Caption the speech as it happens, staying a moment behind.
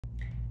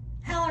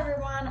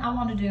everyone, I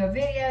want to do a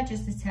video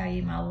just to tell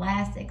you my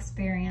last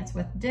experience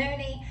with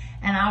Dooney,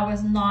 and I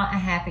was not a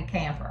happy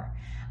camper.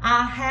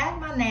 I had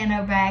my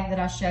nano bag that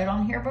I showed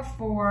on here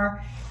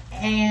before,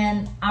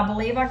 and I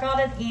believe I got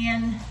it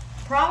in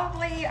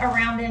probably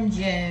around in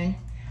June.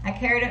 I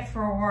carried it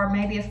for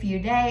maybe a few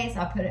days.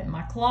 I put it in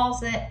my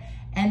closet,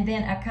 and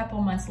then a couple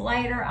months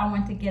later I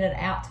went to get it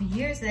out to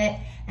use it,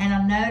 and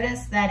I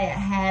noticed that it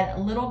had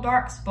little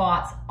dark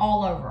spots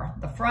all over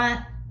the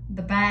front,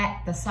 the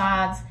back, the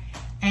sides,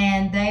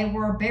 and they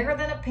were bigger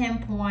than a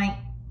pinpoint,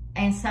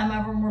 and some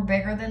of them were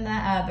bigger than the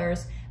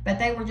others, but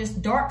they were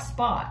just dark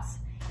spots.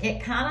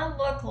 It kind of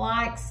looked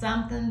like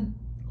something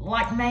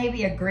like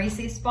maybe a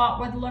greasy spot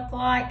would look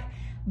like,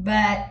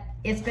 but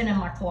it's been in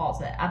my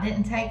closet. I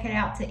didn't take it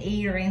out to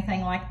eat or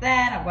anything like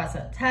that. I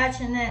wasn't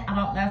touching it. I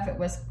don't know if it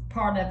was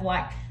part of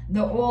like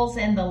the oils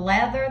in the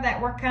leather that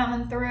were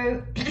coming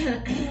through,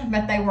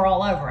 but they were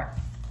all over it.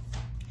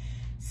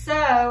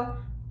 So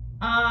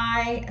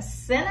I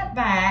sent it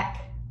back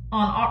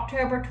on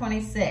October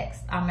 26th.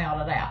 I mailed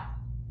it out.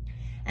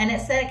 And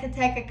it said it could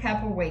take a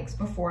couple weeks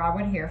before I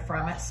would hear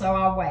from it, so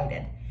I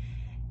waited.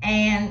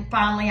 And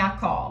finally I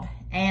called,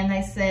 and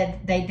they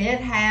said they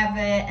did have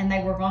it and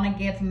they were going to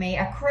give me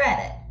a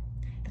credit,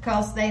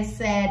 because they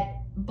said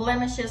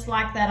blemishes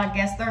like that, I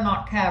guess they're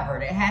not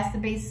covered. It has to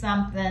be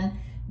something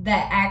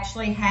that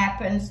actually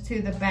happens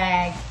to the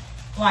bag,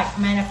 like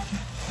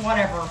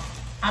whatever,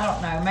 I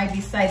don't know,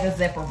 maybe say the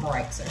zipper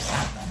breaks or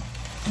something.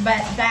 But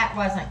that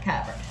wasn't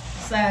covered.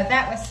 So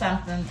that was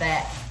something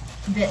that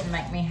didn't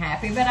make me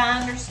happy, but I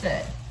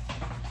understood.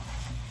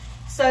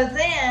 So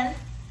then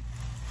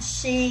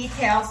she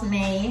tells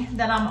me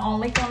that I'm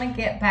only going to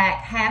get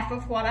back half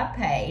of what I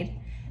paid.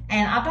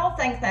 And I don't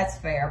think that's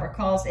fair,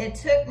 because it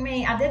took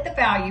me, I did the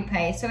value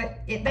pay, so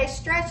they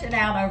stretch it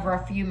out over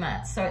a few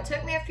months. So it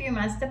took me a few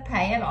months to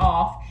pay it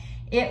off.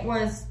 It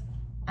was,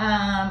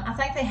 I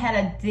think they had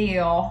a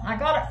deal. I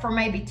got it for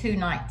maybe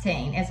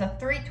 $219. It's a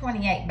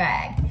 $328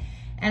 bag.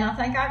 And I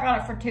think I got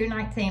it for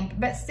 $219,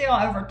 but still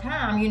over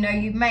time, you know,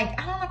 you make,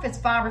 I don't know if it's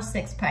 5 or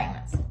 6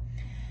 payments.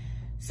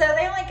 So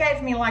they only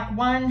gave me like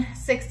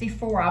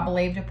 $164, I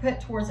believe, to put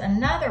towards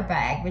another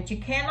bag, but you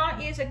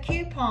cannot use a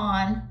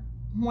coupon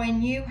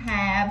when you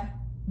have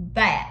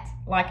that.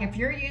 Like if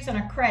you're using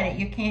a credit,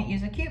 you can't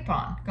use a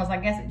coupon, because I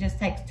guess it just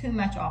takes too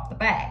much off the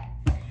bag.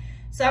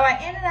 So I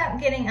ended up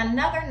getting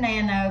another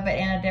nano, but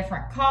in a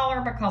different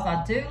color, because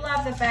I do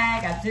love the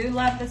bag, I do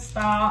love the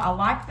style, I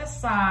like the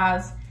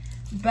size,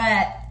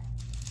 but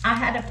I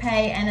had to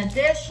pay an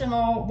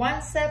additional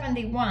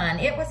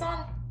 $171. It was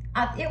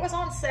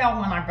on sale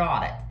when I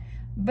got it,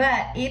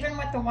 but even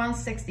with the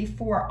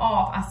 $164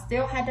 off, I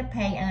still had to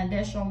pay an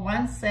additional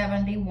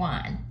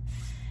 $171.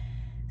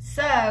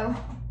 So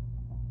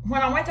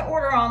when I went to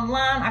order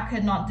online, I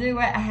could not do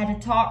it. I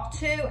had to talk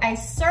to a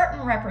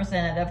certain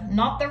representative,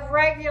 not the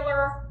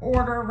regular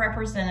order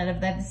representative.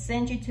 They would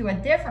send you to a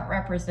different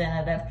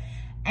representative,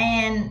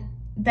 and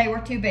they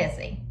were too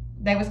busy.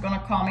 They was going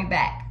to call me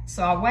back.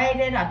 So I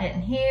waited, I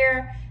didn't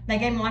hear. They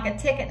gave me like a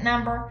ticket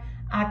number.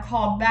 I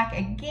called back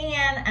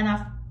again, and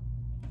I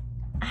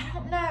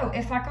don't know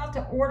if I got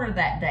to order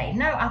that day.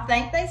 No, I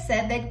think they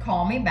said they'd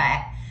call me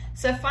back.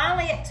 So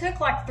finally, it took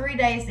like 3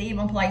 days to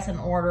even place an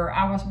order.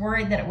 I was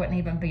worried that it wouldn't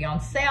even be on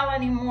sale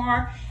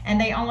anymore,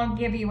 and they only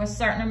give you a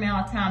certain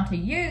amount of time to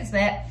use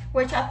it,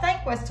 which I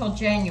think was till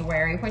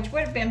January, which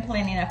would have been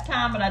plenty enough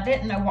time, but I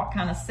didn't know what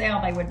kind of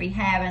sale they would be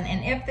having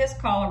and if this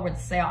collar would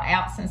sell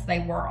out, since they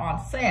were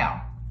on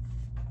sale.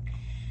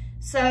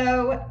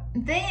 So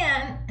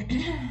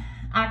then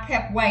I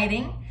kept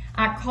waiting.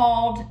 I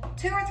called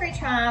 2 or 3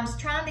 times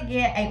trying to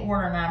get an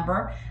order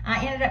number.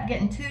 I ended up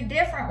getting 2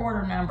 different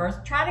order numbers.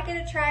 Tried to get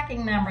a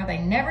tracking number. They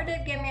never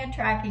did give me a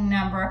tracking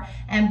number.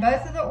 And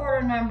both of the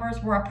order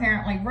numbers were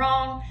apparently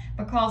wrong,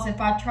 because if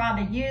I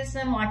tried to use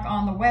them, like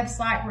on the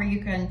website where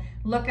you can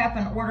look up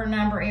an order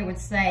number, it would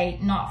say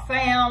not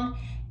found.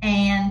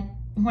 And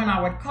when I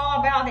would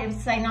call about it, it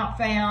would say not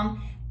found.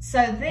 So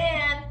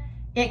then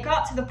it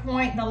got to the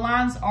point the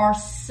lines are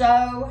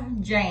so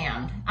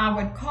jammed. I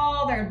would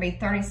call, there would be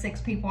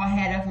 36 people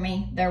ahead of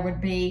me. There would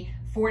be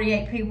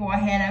 48 people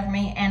ahead of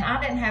me, and I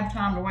didn't have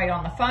time to wait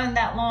on the phone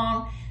that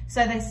long.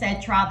 So they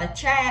said, try the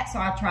chat. So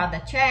I tried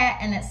the chat,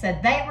 and it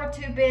said they were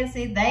too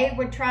busy. They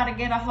would try to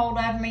get a hold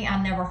of me. I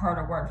never heard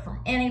a word from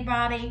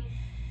anybody.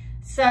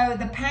 So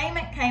the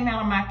payment came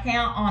out of my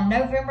account on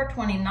November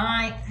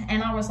 29th,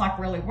 and I was like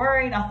really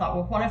worried. I thought,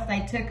 well, what if they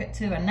took it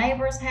to a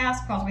neighbor's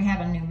house, because we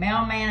have a new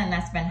mailman, and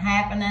that's been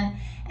happening.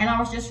 And I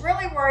was just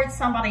really worried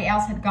somebody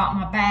else had got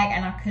my bag,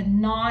 and I could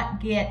not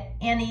get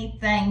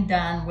anything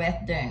done with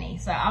Dooney.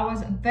 So I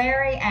was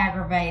very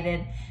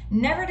aggravated.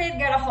 Never did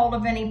get a hold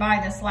of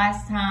anybody this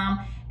last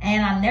time,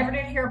 and I never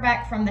did hear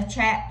back from the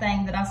chat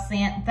thing that I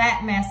sent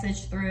that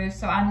message through.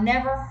 So I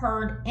never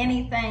heard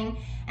anything.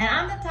 And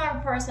I'm the type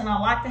of person, I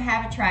like to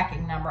have a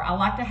tracking number. I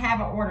like to have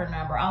an order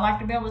number. I like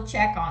to be able to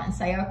check on it and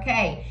say,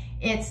 okay,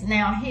 it's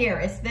now here.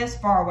 It's this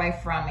far away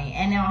from me.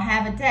 And I'll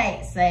have a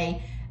date,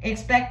 say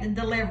expected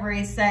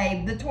delivery,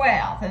 say the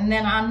 12th. And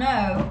then I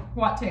know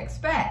what to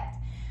expect.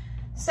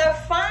 So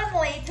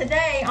finally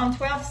today on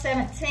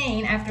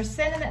 12/17, after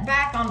sending it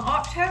back on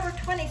October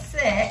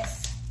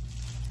 26th,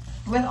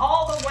 with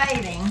all the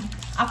waiting,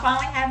 I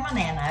finally have my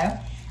nano,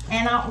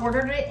 and I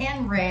ordered it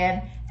in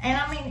red. And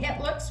I mean,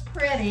 it looks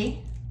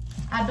pretty.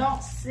 I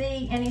don't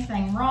see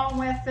anything wrong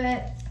with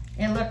it.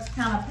 It looks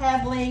kind of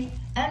pebbly.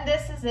 And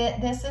this is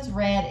it, this is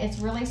red. It's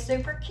really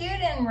super cute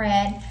in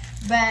red,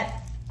 but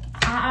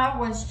I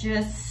was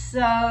just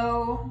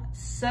so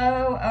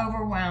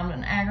overwhelmed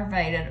and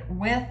aggravated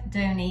with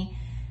Dooney.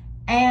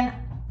 And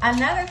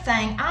another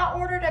thing, I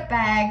ordered a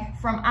bag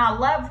from I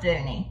Love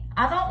Dooney.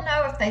 I don't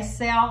know if they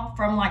sell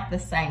from like the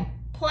same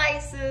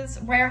places,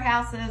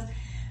 warehouses,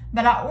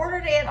 but I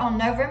ordered it on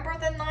November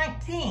the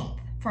 19th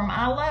from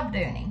I Love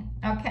Dooney,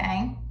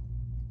 okay?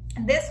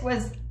 This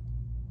was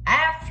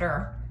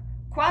after,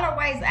 quite a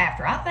ways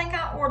after. I think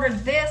I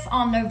ordered this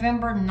on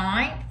November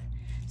 9th,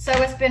 so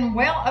it's been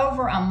well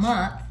over a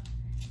month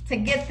to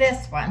get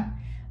this one.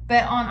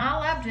 But on I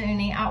Love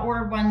Dooney, I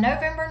ordered one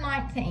November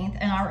 19th,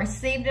 and I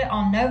received it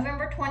on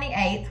November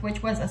 28th,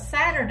 which was a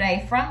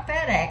Saturday from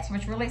FedEx,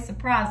 which really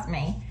surprised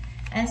me.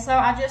 And so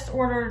I just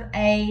ordered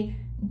a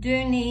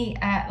Dooney,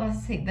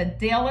 let's see, the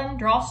Dylan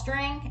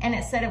drawstring, and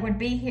it said it would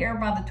be here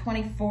by the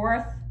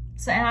 24th.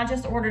 So, and I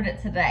just ordered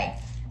it today.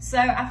 So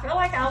I feel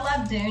like I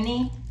Love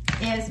Dooney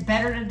is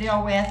better to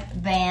deal with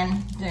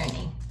than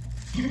Dooney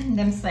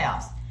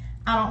themselves.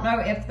 I don't know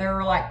if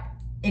they're like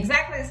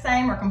exactly the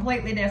same or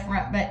completely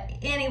different, but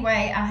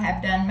anyway, I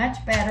have done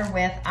much better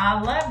with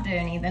I Love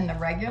Dooney than the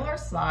regular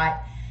site.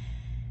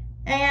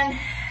 And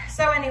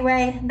so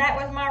anyway, that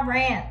was my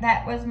rant.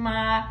 That was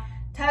my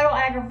total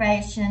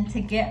aggravation to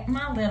get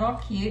my little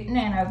cute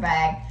nano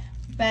bag.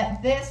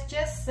 But this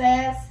just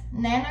says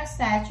Nano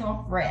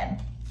Satchel Red.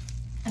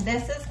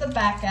 This is the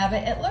back of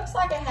it. It looks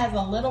like it has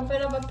a little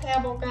bit of a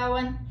pebble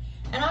going,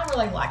 and I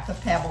really like the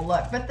pebble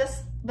look, but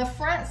the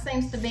front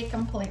seems to be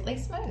completely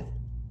smooth.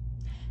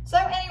 So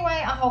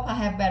anyway, I hope I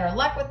have better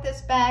luck with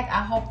this bag.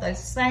 I hope those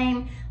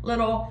same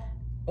little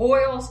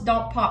oils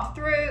don't pop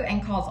through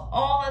and cause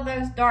all of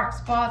those dark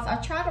spots. I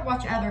try to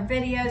watch other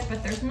videos,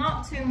 but there's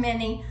not too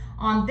many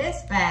on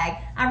this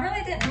bag. I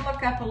really didn't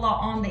look up a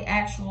lot on the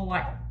actual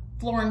like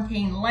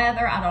Florentine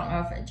leather. I don't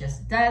know if it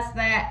just does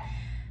that,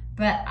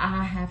 but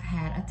I have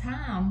had a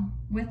time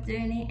with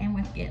Dooney and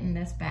with getting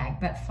this bag.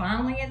 But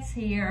finally it's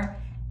here,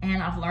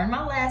 and I've learned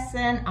my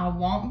lesson. I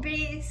won't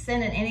be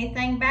sending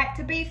anything back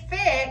to be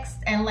fixed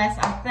unless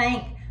I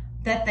think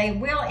that they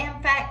will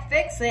in fact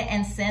fix it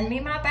and send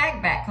me my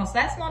bag back, because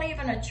that's not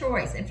even a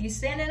choice. If you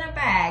send in a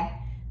bag,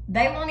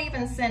 they won't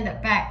even send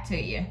it back to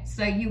you.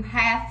 So you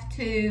have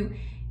to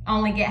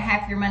only get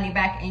half your money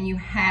back, and you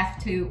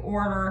have to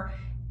order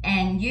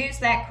and use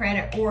that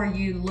credit, or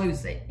you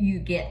lose it. You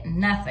get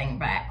nothing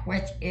back,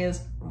 which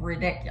is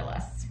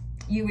ridiculous.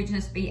 You would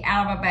just be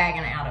out of a bag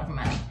and out of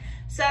money.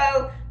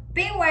 So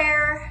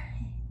beware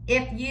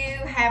if you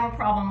have a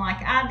problem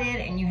like I did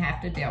and you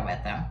have to deal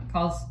with them,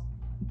 because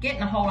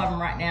getting a hold of them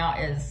right now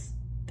is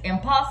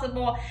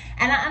impossible.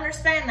 And I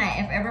understand that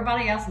if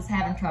everybody else is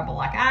having trouble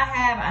like I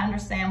have, I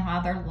understand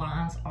why their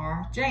lines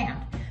are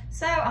jammed.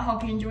 So I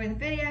hope you enjoyed the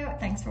video.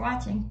 Thanks for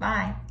watching.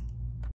 Bye.